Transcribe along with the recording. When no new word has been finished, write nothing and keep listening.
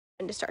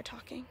and to start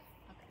talking.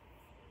 Okay.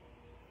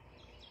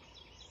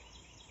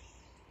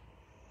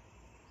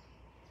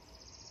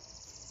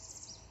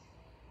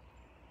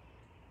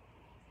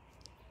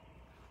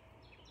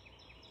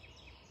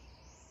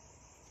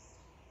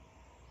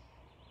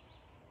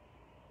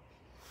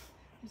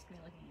 I'm just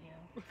gonna look at you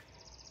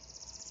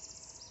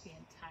the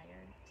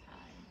entire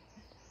time.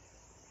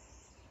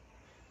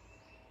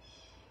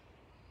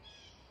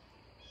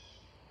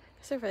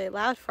 Those are really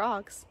loud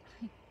frogs.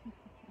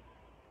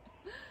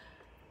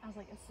 I was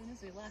like, as soon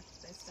as we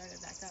left, they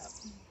started back up.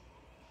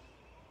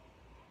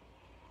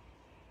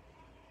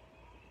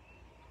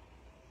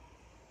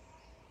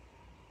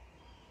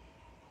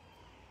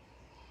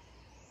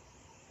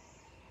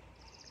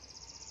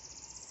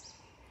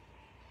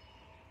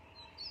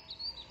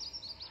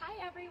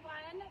 Hi everyone,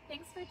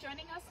 thanks for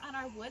joining us on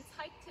our woods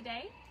hike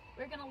today.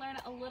 We're going to learn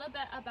a little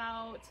bit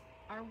about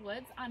our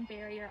woods on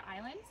Barrier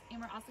Island, and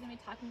we're also going to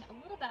be talking a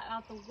little bit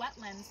about the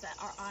wetlands that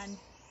are on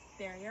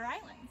Barrier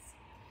Islands.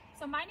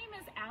 So my name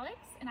is Alex,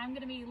 and I'm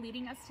going to be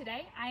leading us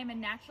today. I am a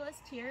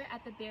naturalist here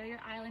at the Barrier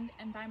Island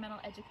Environmental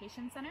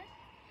Education Center,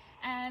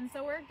 and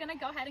so we're going to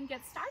go ahead and get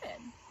started.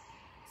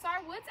 So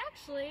our woods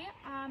actually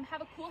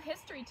have a cool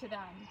history to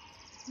them.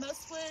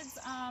 Most woods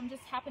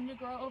just happen to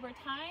grow over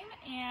time,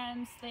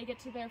 and they get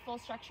to their full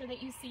structure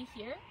that you see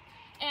here.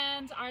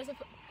 And ours, of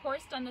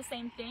course, done the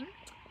same thing.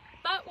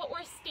 But what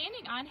we're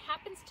standing on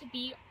happens to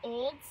be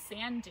old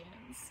sand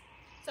dunes.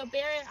 So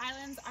barrier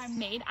islands are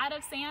made out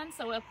of sand,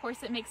 so of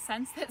course it makes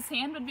sense that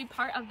sand would be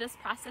part of this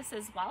process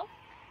as well.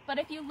 But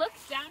if you look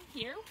down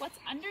here, what's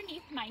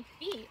underneath my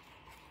feet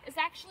is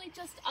actually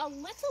just a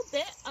little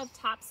bit of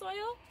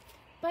topsoil,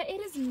 but it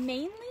is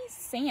mainly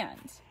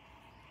sand.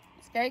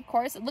 It's very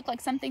coarse. It looked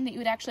like something that you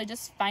would actually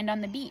just find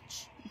on the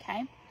beach,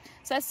 okay?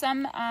 So it has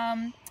some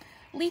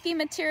leafy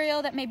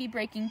material that may be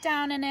breaking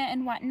down in it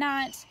and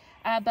whatnot,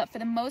 but for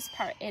the most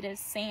part, it is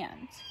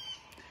sand.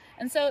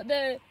 And so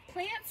the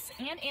plants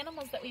and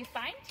animals that we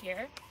find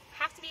here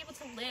have to be able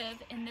to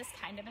live in this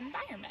kind of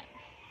environment,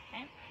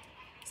 okay?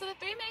 So the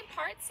three main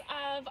parts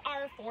of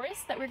our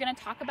forest that we're going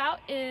to talk about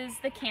is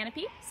the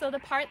canopy, so the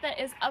part that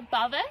is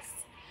above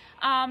us,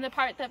 the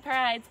part that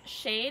provides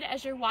shade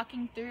as you're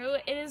walking through.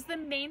 It is the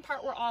main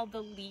part where all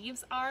the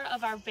leaves are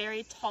of our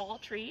very tall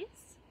trees.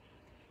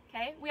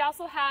 Okay, we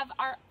also have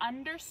our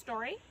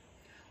understory,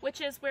 which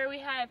is where we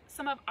have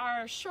some of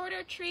our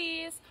shorter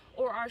trees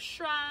or our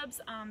shrubs,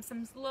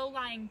 some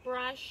low-lying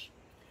brush.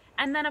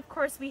 And then of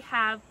course we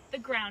have the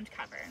ground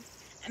cover,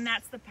 and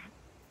that's the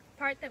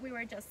part that we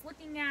were just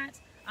looking at,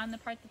 the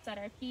part that's at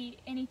our feet,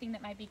 anything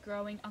that might be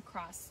growing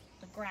across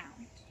the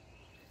ground.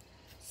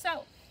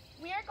 So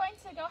we are going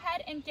to go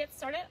ahead and get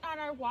started on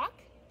our walk.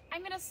 I'm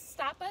going to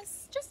stop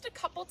us just a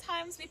couple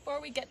times before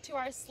we get to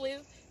our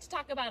slough to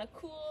talk about a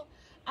cool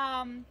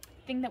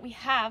thing that we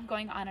have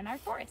going on in our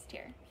forest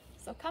here.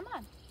 So come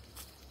on.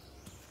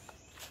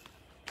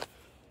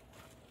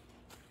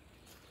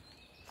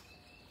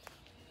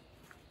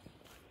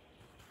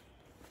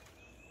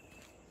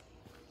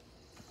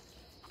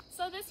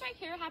 So this right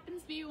here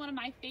happens to be one of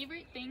my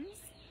favorite things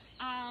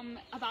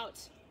about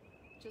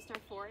just our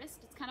forest.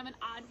 It's kind of an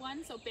odd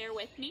one, so bear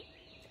with me.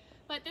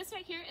 But this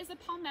right here is a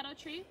palmetto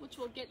tree, which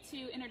we'll get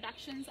to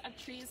introductions of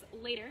trees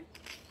later.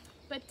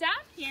 But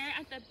down here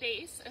at the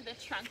base, or the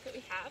trunk that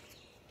we have,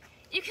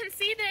 you can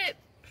see that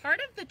part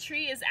of the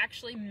tree is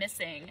actually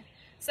missing.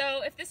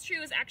 So if this tree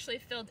was actually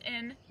filled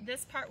in,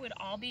 this part would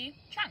all be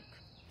trunk.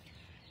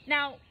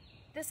 Now,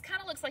 this kind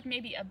of looks like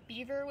maybe a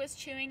beaver was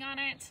chewing on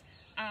it.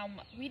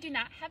 We do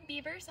not have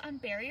beavers on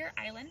Barrier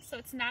Island, so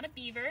it's not a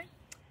beaver.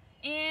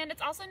 And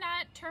it's also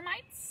not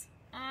termites,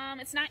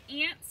 it's not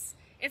ants,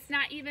 it's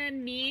not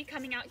even me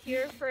coming out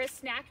here for a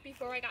snack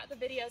before I got the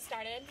video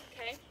started,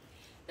 okay?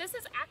 This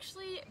is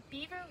actually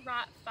beaver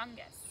rot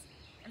fungus.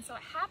 And so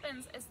what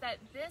happens is that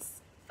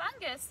this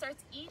fungus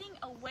starts eating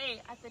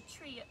away at the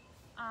tree,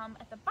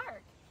 at the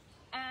bark.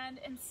 And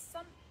in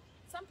some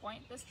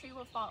point, this tree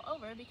will fall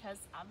over because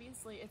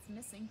obviously it's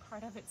missing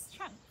part of its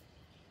trunk.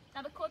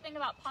 Now the cool thing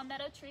about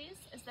palmetto trees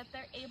is that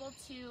they're able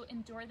to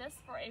endure this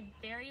for a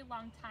very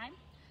long time.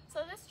 So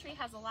this tree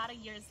has a lot of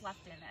years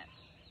left in it.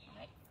 All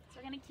right, so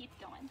we're gonna keep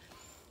going.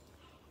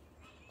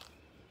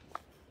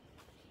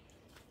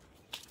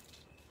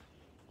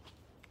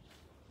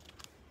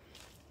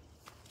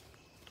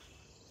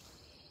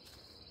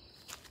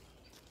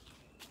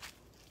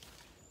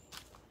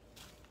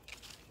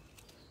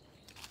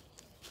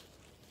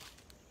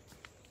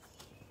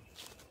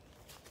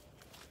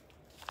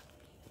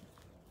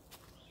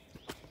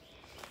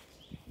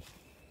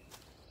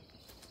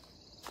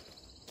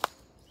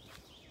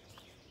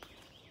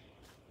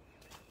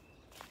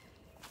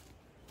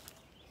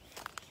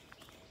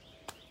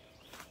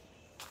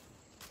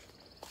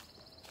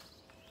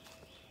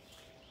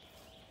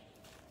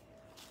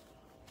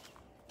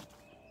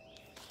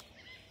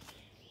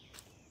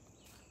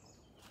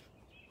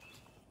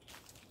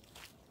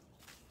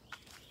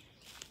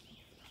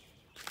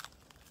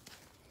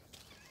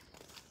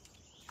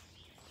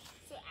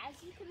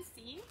 As you can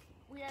see,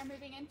 we are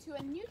moving into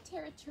a new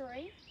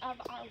territory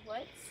of our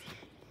woods.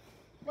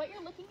 what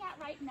you're looking at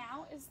right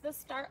now is the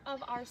start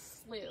of our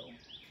slough.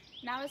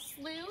 Now a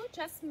slough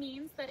just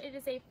means that it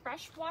is a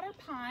freshwater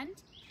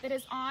pond that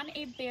is on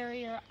a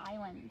barrier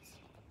island.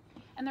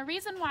 And the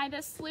reason why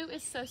this slough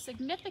is so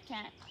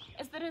significant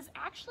is that it is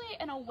actually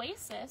an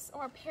oasis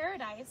or a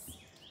paradise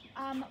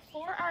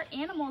for our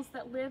animals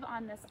that live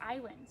on this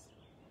island.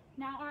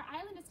 Now our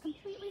island is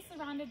completely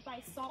surrounded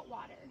by salt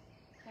water,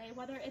 okay?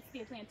 Whether it's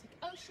the Atlantic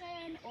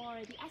Ocean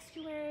or the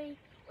estuary,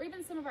 or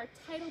even some of our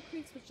tidal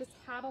creeks which just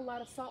have a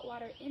lot of salt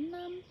water in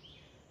them.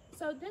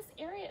 So this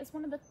area is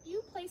one of the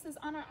few places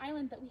on our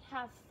island that we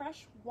have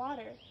fresh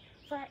water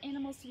for our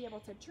animals to be able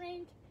to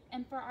drink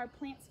and for our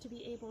plants to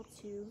be able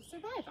to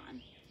survive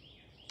on.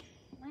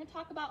 We're going to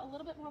talk about a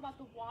little bit more about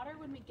the water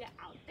when we get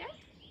out there,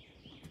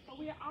 but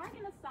we are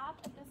going to stop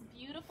at this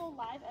beautiful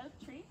live oak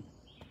tree.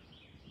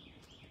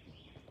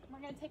 We're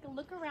going to take a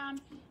look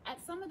around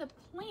at some of the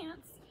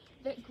plants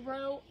that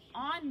grow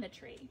on the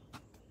tree.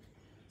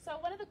 So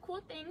one of the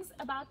cool things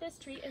about this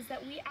tree is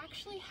that we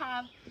actually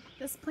have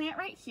this plant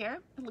right here.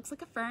 It looks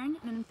like a fern,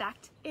 and in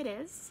fact it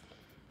is.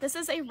 This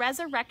is a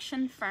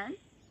resurrection fern,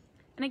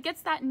 and it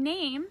gets that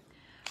name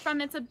from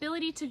its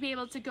ability to be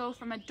able to go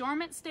from a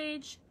dormant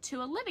stage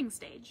to a living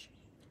stage.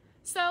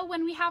 So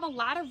when we have a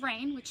lot of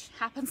rain, which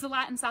happens a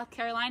lot in South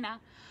Carolina,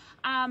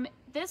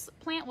 this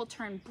plant will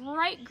turn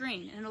bright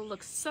green and it'll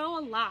look so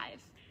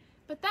alive.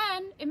 But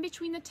then in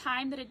between the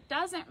time that it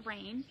doesn't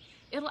rain,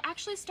 it'll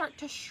actually start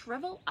to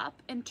shrivel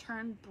up and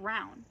turn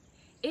brown.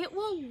 It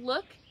will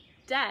look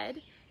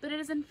dead, but it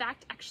is in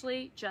fact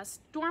actually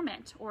just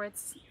dormant, or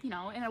it's, in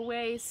a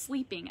way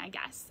sleeping, I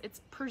guess.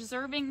 It's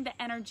preserving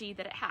the energy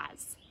that it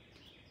has.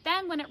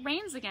 Then when it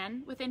rains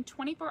again, within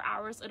 24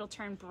 hours, it'll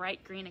turn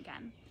bright green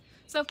again.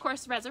 So of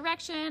course,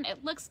 resurrection,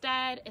 it looks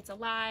dead, it's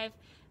alive.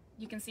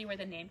 You can see where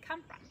the name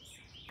comes from.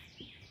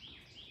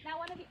 Now,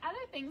 one of the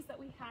other things that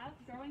we have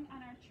growing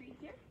on our tree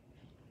here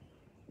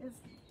is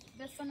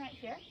this one right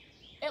here.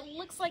 It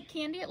looks like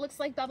candy, it looks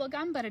like bubble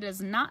gum, but it is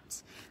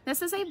not.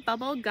 This is a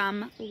bubble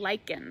gum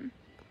lichen.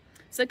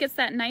 So it gets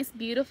that nice,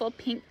 beautiful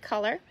pink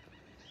color.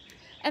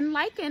 And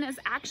lichen is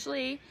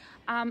actually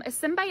a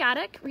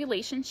symbiotic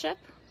relationship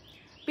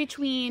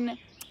between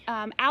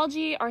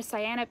algae or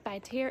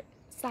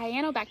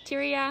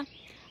cyanobacteria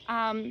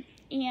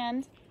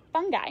and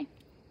fungi.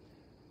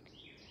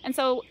 And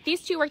so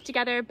these two work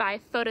together by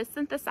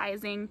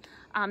photosynthesizing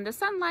the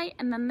sunlight,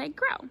 and then they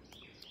grow.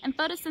 And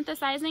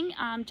photosynthesizing,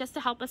 just to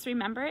help us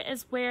remember,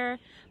 is where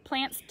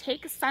plants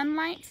take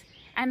sunlight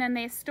and then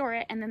they store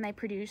it and then they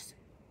produce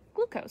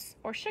glucose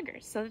or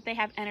sugars so that they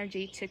have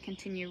energy to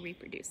continue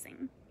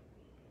reproducing.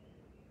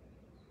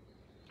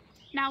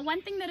 Now,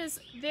 one thing that is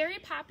very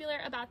popular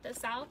about the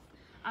South,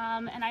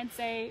 and I'd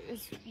say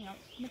is,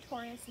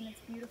 notorious and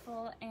it's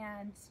beautiful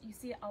and you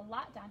see it a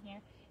lot down here,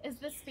 is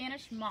the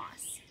Spanish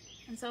moss.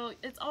 And so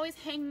it's always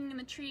hanging in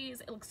the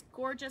trees. It looks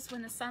gorgeous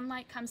when the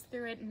sunlight comes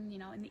through it and,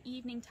 in the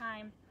evening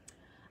time.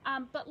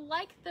 But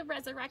like the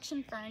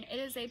resurrection fern, it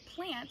is a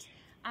plant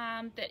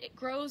that it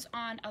grows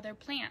on other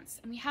plants.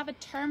 And we have a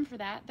term for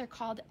that. They're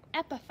called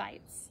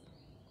epiphytes.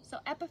 So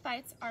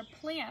epiphytes are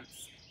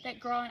plants that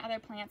grow on other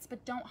plants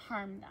but don't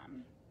harm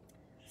them.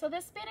 So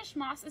this Spanish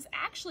moss is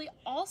actually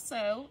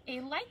also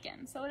a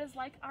lichen. So it is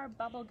like our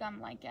bubblegum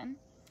lichen.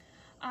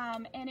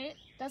 And it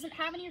doesn't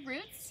have any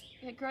roots.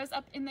 It grows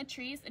up in the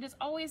trees. It is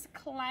always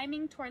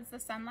climbing towards the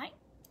sunlight.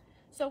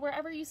 So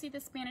wherever you see the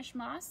Spanish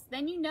moss,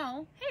 then you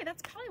know, hey,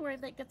 that's probably where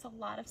it gets a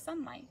lot of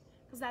sunlight,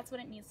 because that's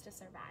what it needs to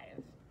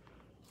survive.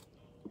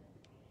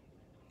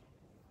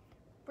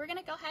 We're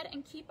gonna go ahead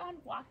and keep on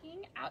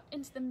walking out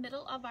into the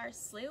middle of our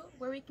slough,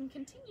 where we can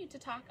continue to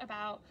talk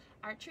about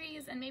our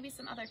trees and maybe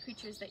some other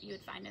creatures that you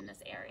would find in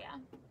this area.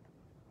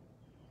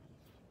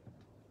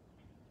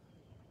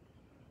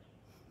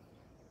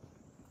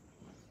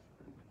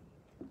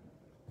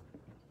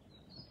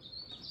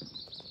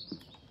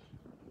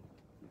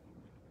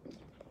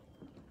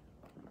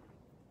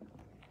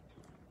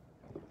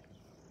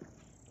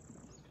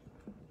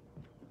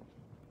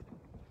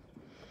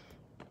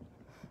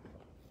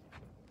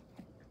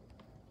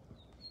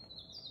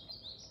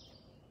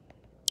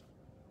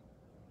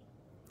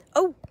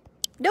 Oh,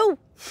 no.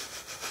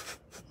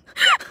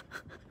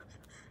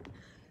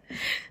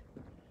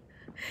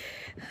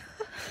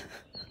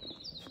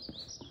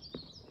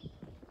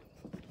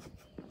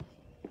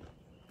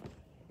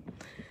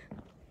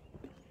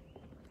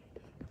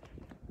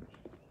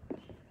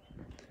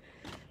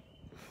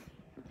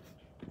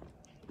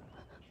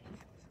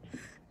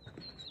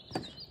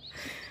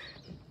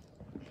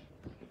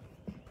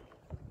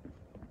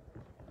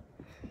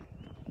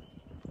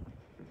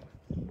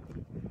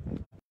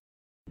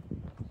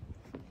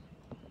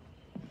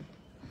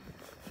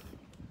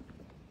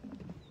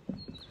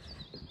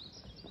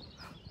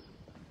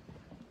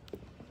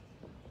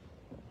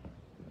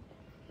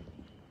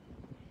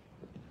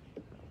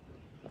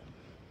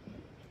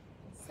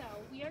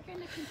 We are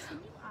going to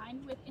continue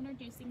on with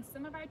introducing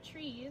some of our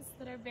trees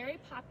that are very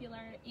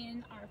popular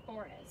in our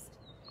forest.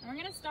 And we're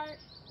going to start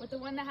with the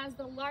one that has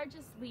the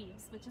largest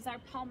leaves, which is our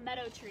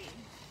palmetto tree.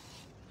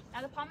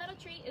 Now the palmetto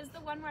tree is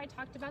the one where I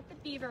talked about the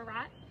beaver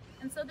rot,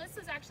 and so this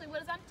is actually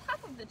what is on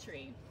top of the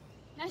tree.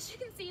 Now, as you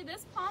can see,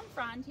 this palm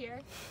frond here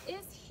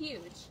is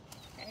huge,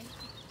 okay?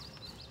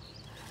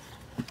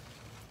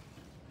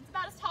 It's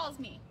about as tall as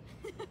me.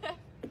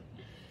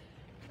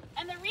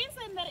 And the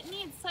reason that it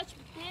needs such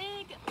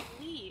big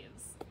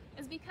leaves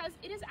is because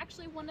it is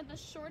actually one of the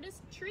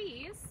shortest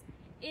trees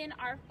in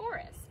our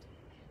forest.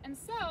 And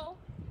so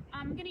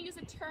I'm going to use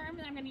a term,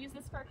 and I'm going to use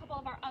this for a couple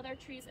of our other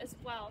trees as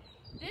well.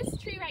 This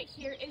tree right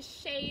here is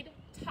shade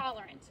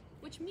tolerant,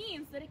 which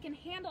means that it can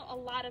handle a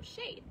lot of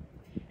shade.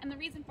 And the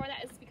reason for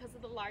that is because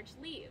of the large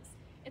leaves.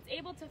 It's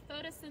able to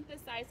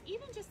photosynthesize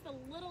even just the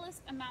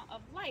littlest amount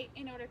of light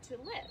in order to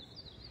live.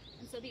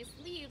 And so these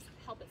leaves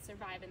help it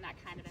survive in that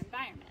kind of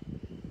environment.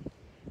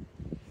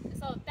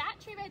 So that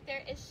tree right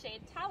there is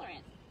shade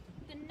tolerant.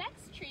 The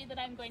next tree that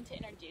I'm going to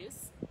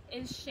introduce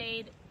is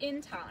shade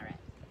intolerant,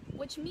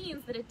 which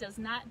means that it does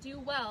not do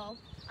well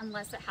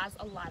unless it has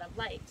a lot of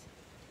light.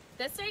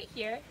 This right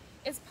here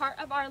is part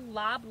of our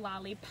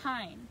loblolly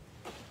pine.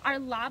 Our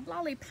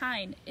loblolly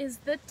pine is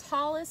the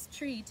tallest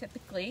tree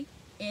typically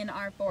in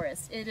our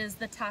forest. It is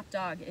the top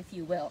dog, if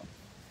you will.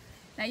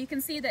 Now you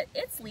can see that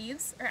its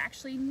leaves are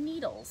actually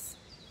needles,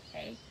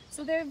 okay?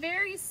 So they're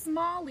very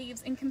small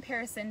leaves in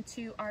comparison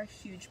to our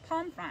huge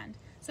palm frond.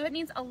 So it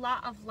needs a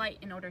lot of light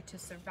in order to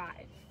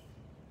survive.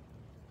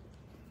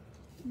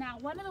 Now,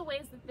 one of the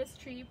ways that this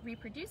tree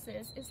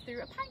reproduces is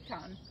through a pine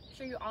cone. I'm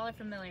sure you all are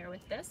familiar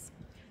with this.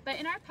 But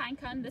in our pine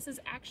cone, this is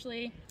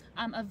actually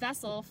a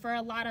vessel for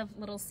a lot of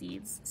little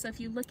seeds. So if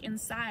you look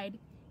inside,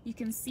 you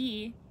can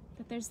see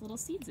that there's little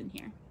seeds in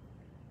here.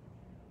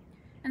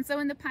 And so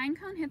when the pine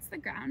cone hits the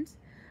ground,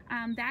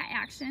 that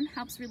action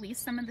helps release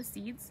some of the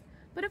seeds.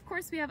 But of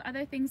course, we have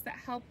other things that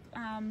help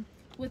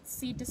with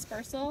seed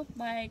dispersal,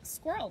 like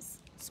squirrels.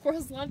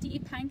 Squirrels love to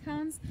eat pine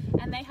cones,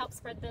 and they help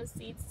spread those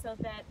seeds so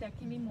that there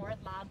can be more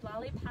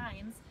loblolly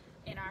pines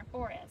in our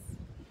forest.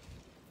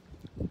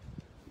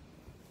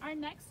 Our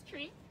next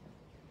tree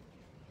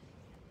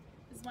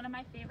is one of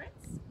my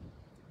favorites.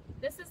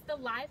 This is the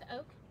live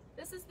oak.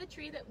 This is the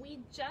tree that we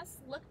just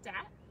looked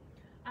at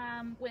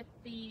with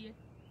the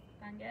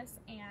fungus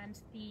and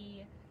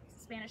the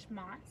Spanish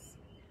moss.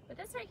 But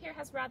this right here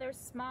has rather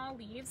small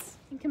leaves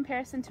in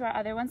comparison to our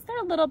other ones.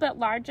 They're a little bit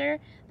larger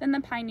than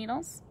the pine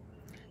needles,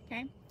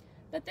 okay?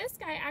 But this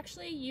guy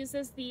actually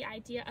uses the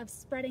idea of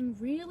spreading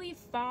really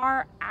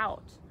far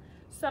out.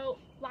 So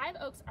live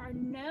oaks are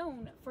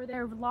known for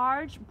their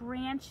large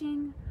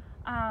branching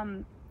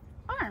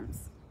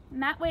arms.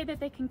 And that way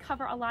that they can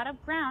cover a lot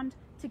of ground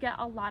to get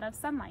a lot of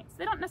sunlight. So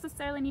they don't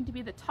necessarily need to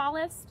be the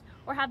tallest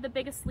or have the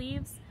biggest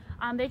leaves.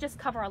 They just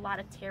cover a lot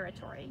of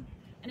territory.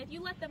 And if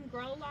you let them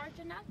grow large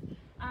enough,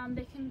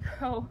 they can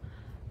grow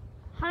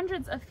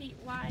hundreds of feet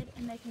wide,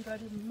 and they can grow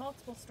to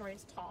multiple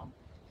stories tall.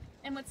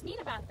 And what's neat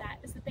about that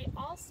is that they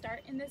all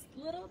start in this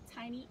little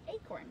tiny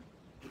acorn.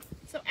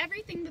 So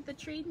everything that the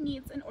tree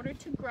needs in order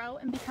to grow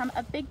and become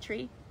a big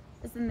tree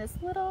is in this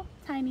little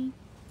tiny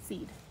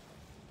seed.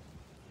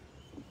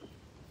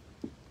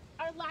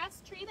 Our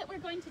last tree that we're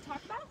going to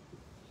talk about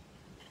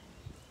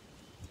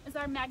is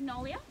our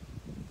magnolia.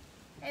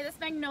 Okay, this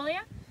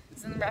magnolia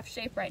is in rough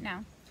shape right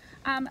now,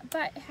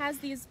 but it has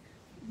these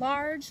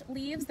large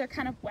leaves. They're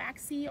kind of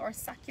waxy or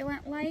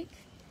succulent-like,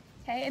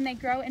 okay, and they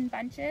grow in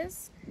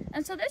bunches.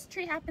 And so this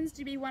tree happens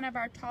to be one of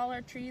our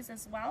taller trees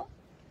as well.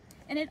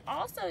 And it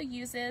also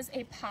uses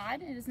a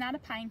pod. It is not a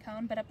pine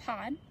cone, but a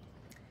pod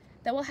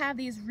that will have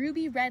these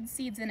ruby red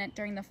seeds in it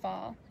during the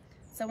fall.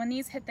 So when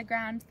these hit the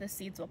ground, the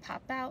seeds will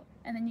pop out,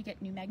 and then you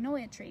get new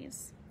magnolia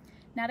trees.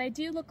 Now they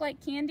do look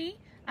like candy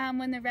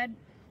when the red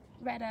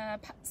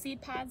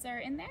seed pods are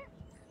in there,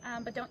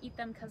 but don't eat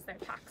them because they're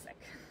toxic.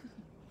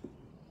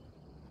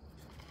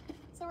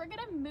 So we're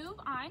going to move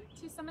on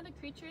to some of the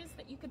creatures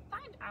that you could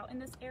find out in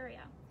this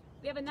area.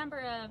 We have a number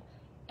of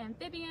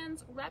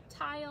amphibians,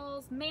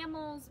 reptiles,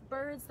 mammals,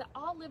 birds that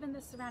all live in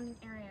the surrounding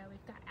area.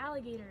 We've got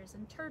alligators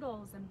and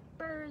turtles and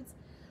birds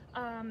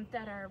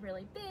that are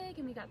really big,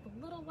 and we got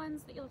the little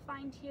ones that you'll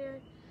find here.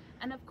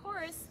 And of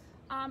course,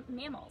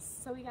 mammals.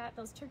 So we got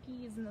those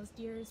turkeys and those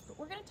deers, but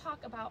we're going to talk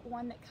about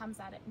one that comes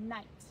out at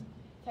night.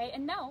 Okay,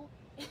 and no,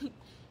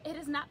 it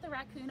is not the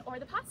raccoon or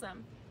the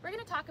possum. We're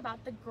going to talk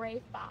about the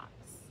gray fox.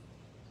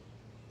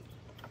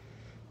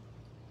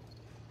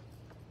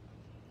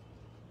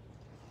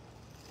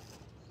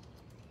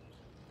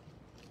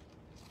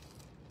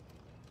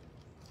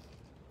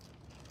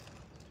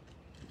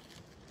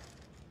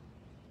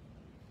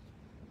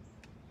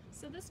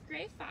 So this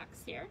gray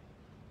fox here,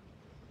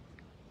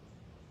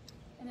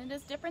 and it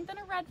is different than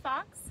a red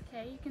fox,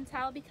 okay? You can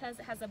tell because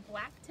it has a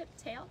black tipped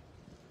tail.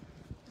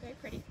 Very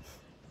pretty.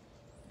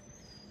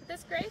 But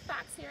this gray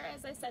fox here,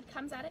 as I said,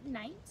 comes out at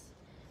night.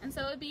 And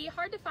so it would be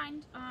hard to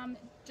find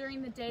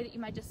during the day that you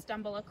might just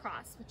stumble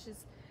across, which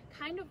is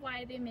kind of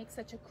why they make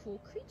such a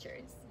cool creature.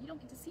 You don't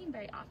get to see them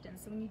very often.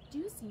 So when you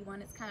do see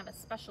one, it's kind of a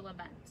special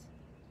event,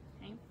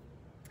 okay?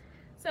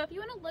 So if you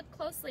want to look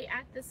closely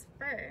at this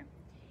fur,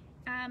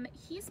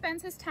 he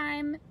spends his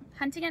time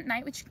hunting at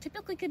night, which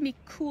typically can be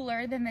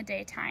cooler than the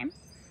daytime.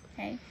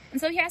 Okay, and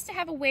so he has to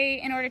have a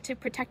way in order to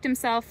protect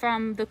himself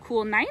from the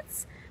cool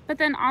nights, but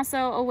then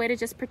also a way to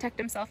just protect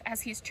himself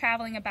as he's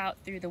traveling about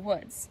through the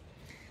woods.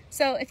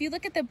 So if you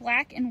look at the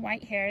black and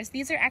white hairs,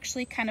 these are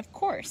actually kind of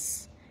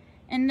coarse.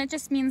 And that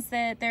just means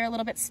that they're a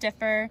little bit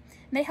stiffer.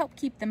 They help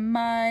keep the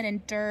mud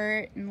and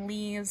dirt and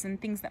leaves and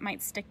things that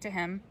might stick to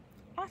him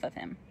off of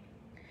him.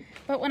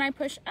 But when I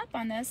push up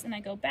on this and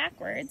I go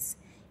backwards,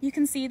 you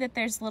can see that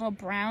there's little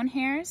brown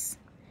hairs,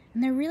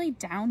 and they're really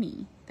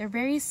downy. They're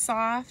very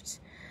soft.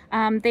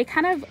 They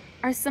kind of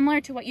are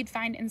similar to what you'd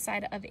find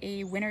inside of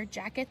a winter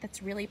jacket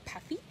that's really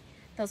puffy,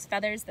 those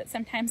feathers that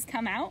sometimes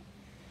come out,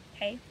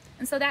 okay?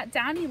 And so that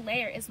downy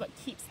layer is what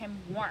keeps him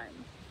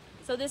warm.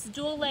 So this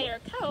dual layer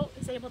coat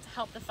is able to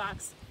help the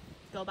fox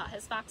go about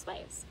his fox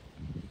ways.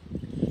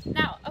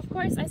 Now, of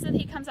course, I said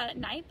he comes out at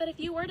night, but if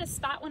you were to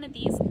spot one of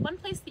these, one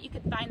place that you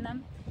could find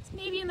them is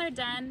maybe in their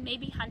den,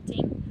 maybe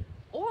hunting,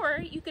 or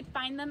you could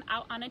find them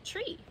out on a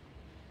tree.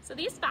 So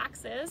these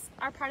foxes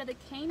are part of the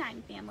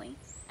canine family,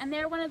 and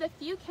they're one of the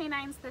few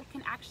canines that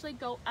can actually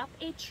go up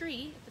a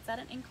tree if it's at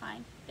an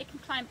incline. They can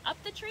climb up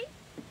the tree,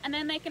 and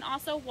then they can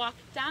also walk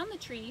down the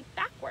tree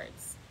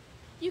backwards.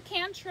 You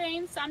can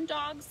train some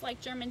dogs like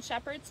German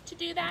Shepherds to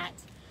do that,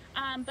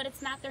 but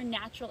it's not their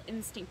natural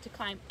instinct to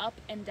climb up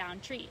and down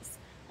trees.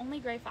 Only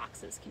gray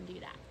foxes can do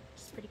that,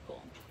 which is pretty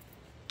cool.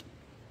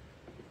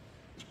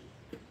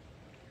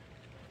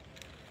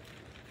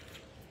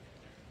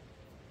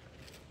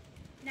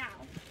 Now,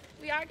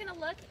 we are going to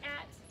look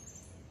at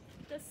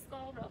the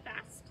skull real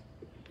fast.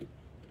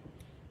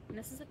 And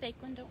this is a fake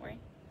one, don't worry.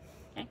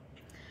 Okay.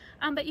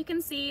 But you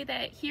can see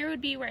that here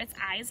would be where its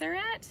eyes are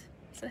at.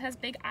 So it has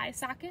big eye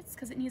sockets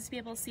because it needs to be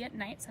able to see at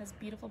night, so it has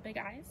beautiful big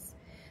eyes.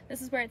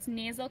 This is where its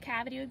nasal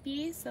cavity would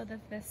be, so that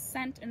the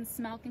scent and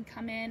smell can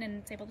come in and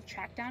it's able to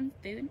track down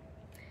food.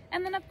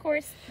 And then of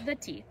course, the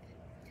teeth.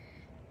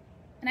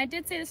 And I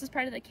did say this was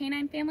part of the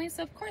canine family,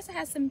 so of course it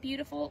has some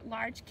beautiful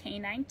large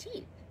canine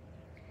teeth.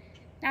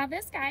 Now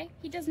this guy,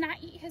 he does not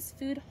eat his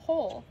food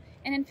whole,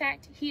 and in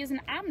fact, he is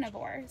an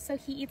omnivore, so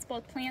he eats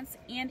both plants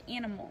and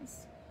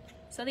animals.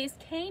 So these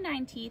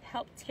canine teeth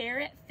help tear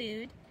at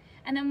food,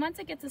 and then once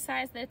it gets a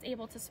size that it's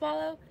able to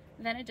swallow,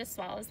 then it just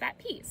swallows that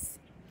piece.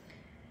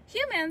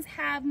 Humans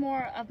have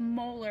more of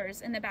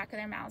molars in the back of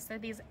their mouths. They're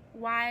these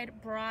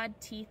wide, broad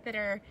teeth that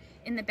are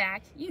in the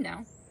back, you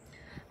know.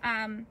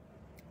 And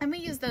we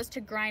use those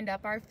to grind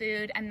up our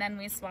food and then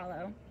we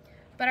swallow.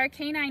 But our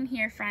canine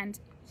here, friend,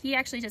 he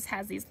actually just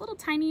has these little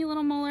tiny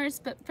little molars,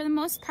 but for the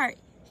most part,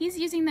 he's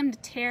using them to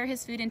tear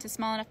his food into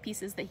small enough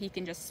pieces that he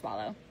can just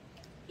swallow.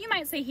 You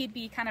might say he'd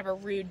be kind of a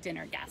rude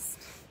dinner guest.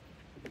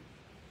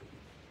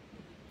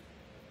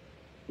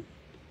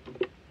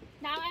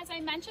 Now, as I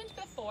mentioned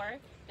before,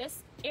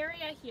 this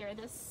area here,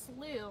 this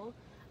slough,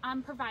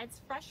 provides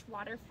fresh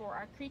water for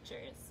our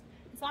creatures.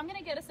 So I'm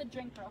gonna get us a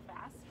drink real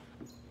fast.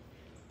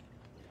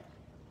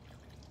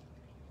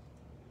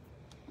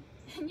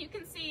 And you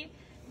can see,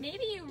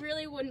 maybe you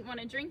really wouldn't want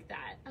to drink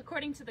that,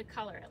 according to the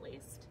color at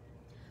least.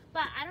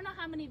 But I don't know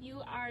how many of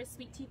you are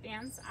sweet tea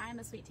fans. I'm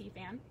a sweet tea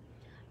fan.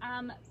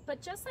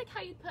 But just like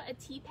how you put a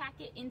tea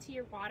packet into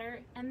your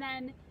water and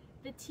then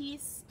the tea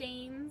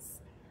stains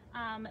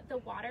the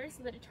water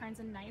so that it turns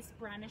a nice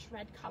brownish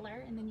red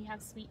color and then you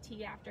have sweet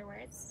tea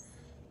afterwards.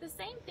 The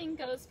same thing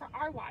goes for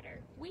our water.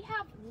 We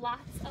have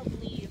lots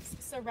of leaves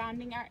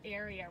surrounding our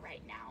area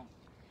right now.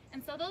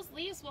 And so those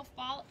leaves will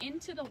fall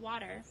into the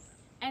water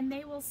and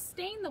they will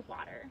stain the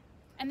water.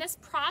 And this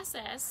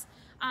process,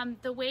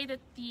 the way that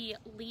the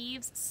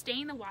leaves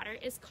stain the water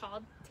is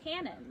called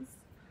tannins.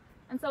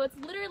 And so it's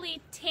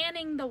literally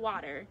tanning the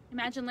water.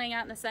 Imagine laying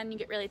out in the sun and you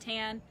get really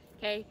tan,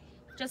 okay?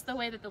 Just the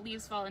way that the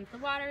leaves fall into the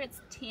water, it's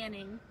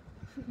tanning,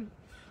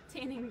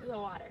 tanning the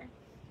water.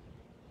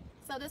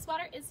 So this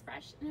water is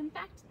fresh, and in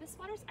fact, this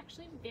water is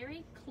actually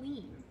very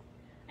clean.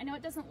 I know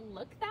it doesn't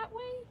look that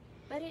way,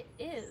 but it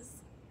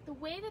is. The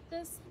way that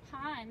this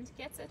pond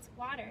gets its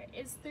water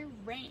is through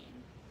rain,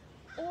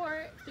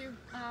 or through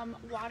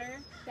water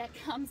that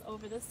comes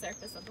over the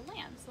surface of the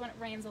land. So when it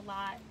rains a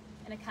lot,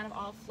 and it kind of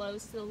all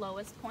flows to the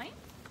lowest point.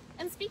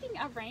 And speaking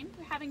of rain,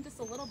 we're having just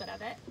a little bit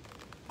of it,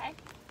 okay?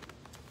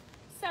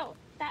 So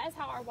that is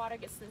how our water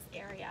gets to this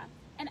area.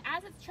 And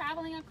as it's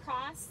traveling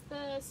across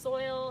the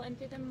soil and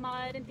through the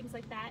mud and things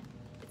like that,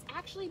 it's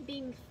actually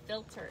being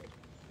filtered.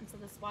 And so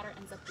this water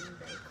ends up being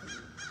very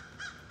clean.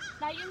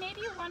 Now you may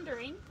be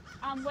wondering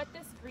what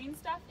this green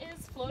stuff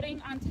is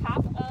floating on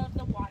top of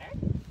the water.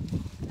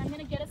 And I'm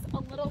gonna get us a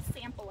little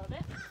sample of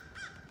it.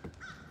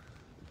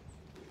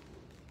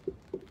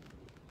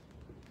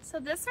 So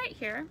this right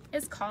here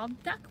is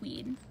called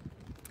duckweed.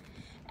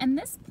 And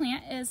this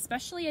plant is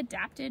specially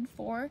adapted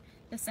for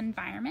this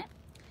environment.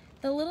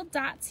 The little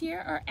dots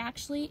here are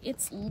actually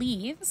its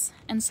leaves,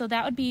 and so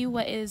that would be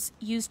what is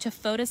used to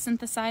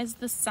photosynthesize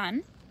the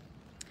sun.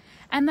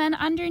 And then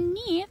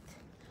underneath,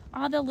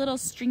 all the little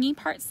stringy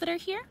parts that are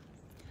here,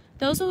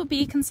 those will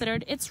be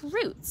considered its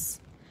roots.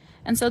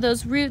 And so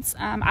those roots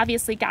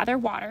obviously gather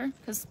water,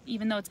 because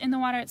even though it's in the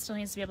water, it still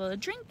needs to be able to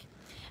drink.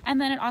 and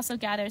then it also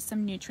gathers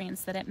some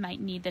nutrients that it might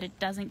need that it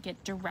doesn't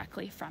get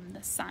directly from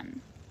the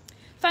sun.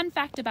 Fun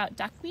fact about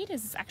duckweed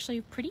is it's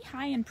actually pretty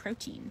high in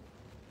protein.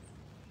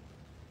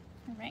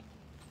 All right.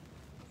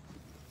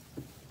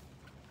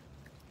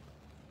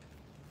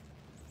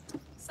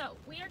 So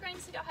we are going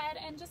to go ahead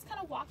and just kind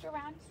of walk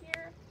around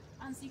here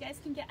so you guys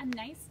can get a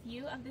nice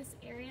view of this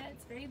area.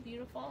 It's very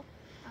beautiful,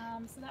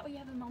 so that way you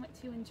have a moment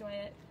to enjoy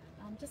it,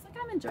 just like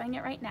I'm enjoying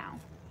it right now.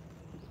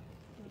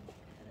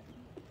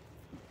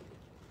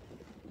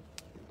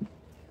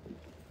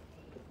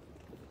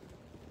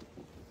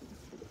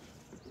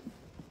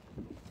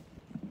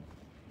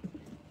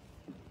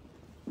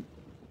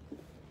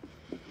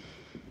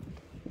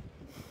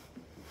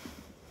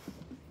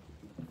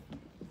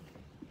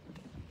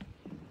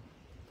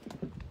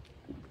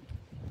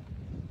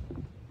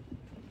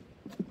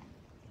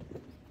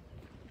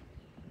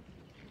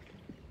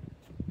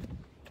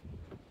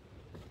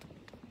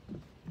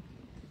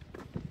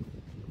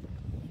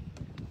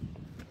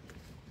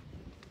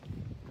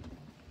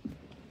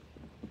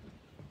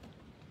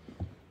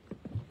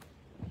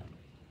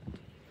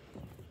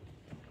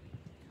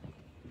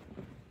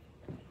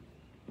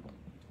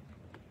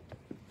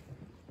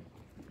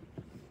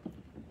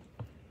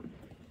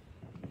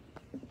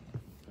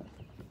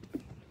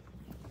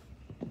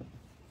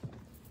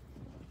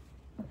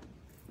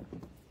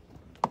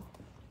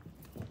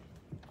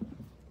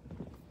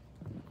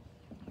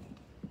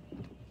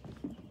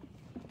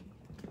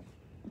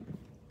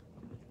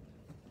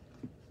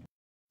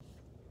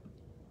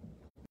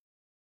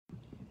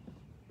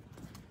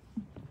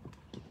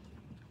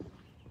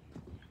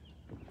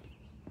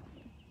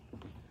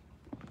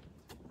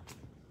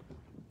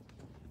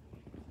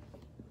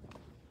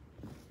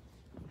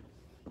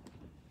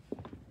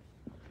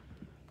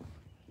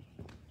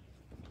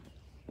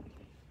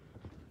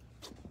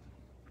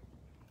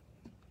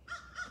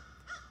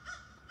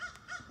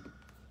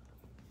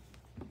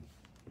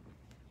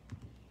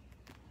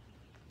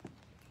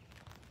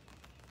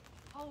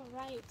 All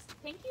right,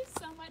 thank you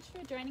so much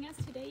for joining us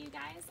today, you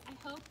guys.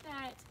 I hope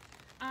that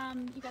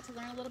you got to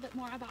learn a little bit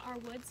more about our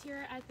woods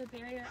here at the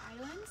Barrier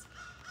Island.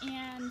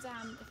 And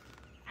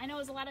I know it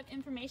was a lot of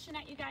information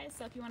at you guys,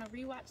 so if you want to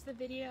rewatch the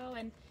video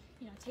and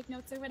take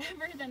notes or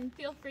whatever, then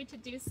feel free to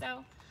do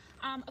so.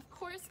 Of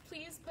course,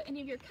 please put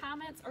any of your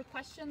comments or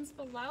questions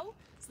below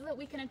so that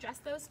we can address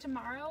those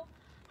tomorrow.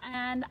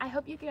 And I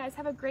hope you guys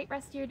have a great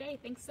rest of your day.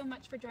 Thanks so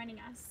much for joining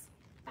us.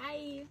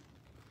 Bye.